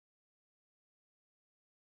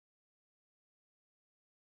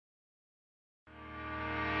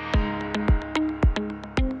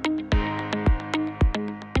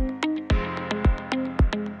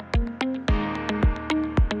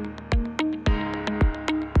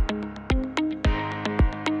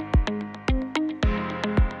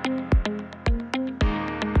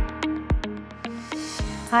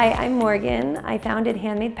Hi, I'm Morgan. I founded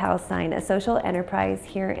Handmade Palestine, a social enterprise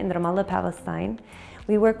here in Ramallah, Palestine.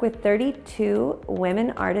 We work with 32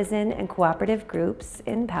 women artisan and cooperative groups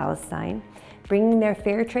in Palestine, bringing their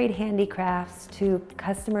fair trade handicrafts to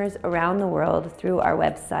customers around the world through our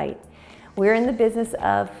website. We're in the business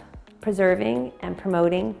of preserving and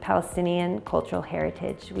promoting Palestinian cultural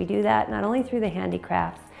heritage. We do that not only through the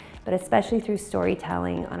handicrafts, but especially through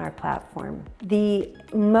storytelling on our platform. The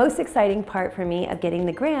most exciting part for me of getting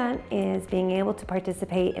the grant is being able to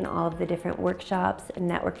participate in all of the different workshops and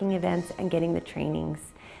networking events and getting the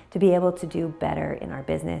trainings to be able to do better in our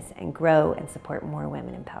business and grow and support more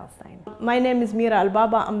women in Palestine. My name is Meera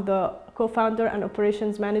Al-Baba. I'm the co-founder and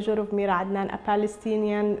operations manager of Meera Adnan, a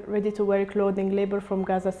Palestinian ready-to-wear clothing label from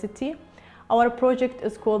Gaza City. Our project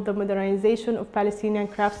is called the Modernization of Palestinian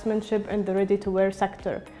Craftsmanship in the Ready-to-Wear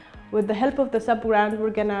Sector. With the help of the sub-grant,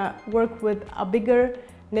 we're gonna work with a bigger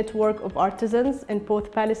network of artisans in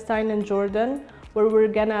both Palestine and Jordan, where we're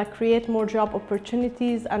gonna create more job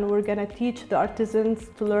opportunities, and we're gonna teach the artisans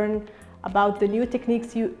to learn about the new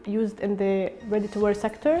techniques used in the ready-to-wear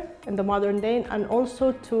sector in the modern day, and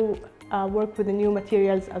also to work with the new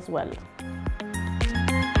materials as well.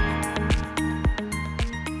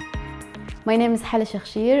 My name is Hala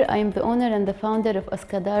Shakhshir. I am the owner and the founder of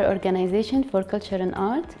Askadar Organization for Culture and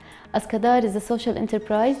Art. Askadar is a social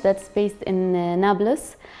enterprise that's based in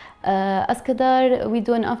Nablus. Askadar, we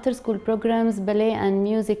do an after-school programs, ballet and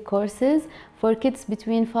music courses for kids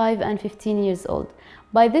between 5 and 15 years old.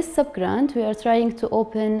 By this sub-grant, we are trying to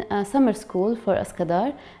open a summer school for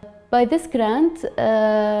Askadar. By this grant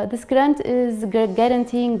is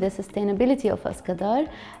guaranteeing the sustainability of Askadar.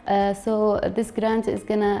 So this grant is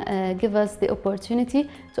gonna give us the opportunity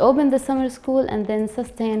to open the summer school and then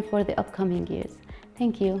sustain for the upcoming years.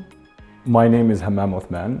 Thank you. My name is Hammam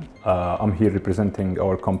Othman. I'm here representing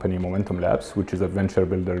our company Momentum Labs, which is a venture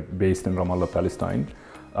builder based in Ramallah, Palestine,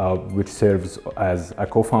 which serves as a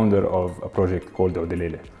co-founder of a project called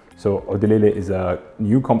Udulele. So Udulele is a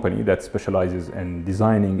new company that specializes in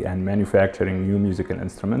designing and manufacturing new musical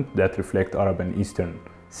instruments that reflect Arab and Eastern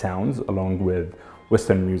sounds along with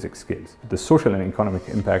Western music scales. The social and economic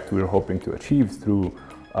impact we're hoping to achieve through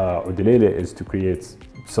Udulele is to create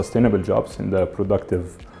sustainable jobs in the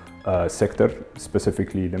productive sector,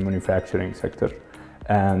 specifically the manufacturing sector.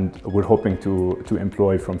 And we're hoping to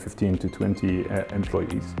employ from 15 to 20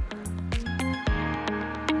 employees.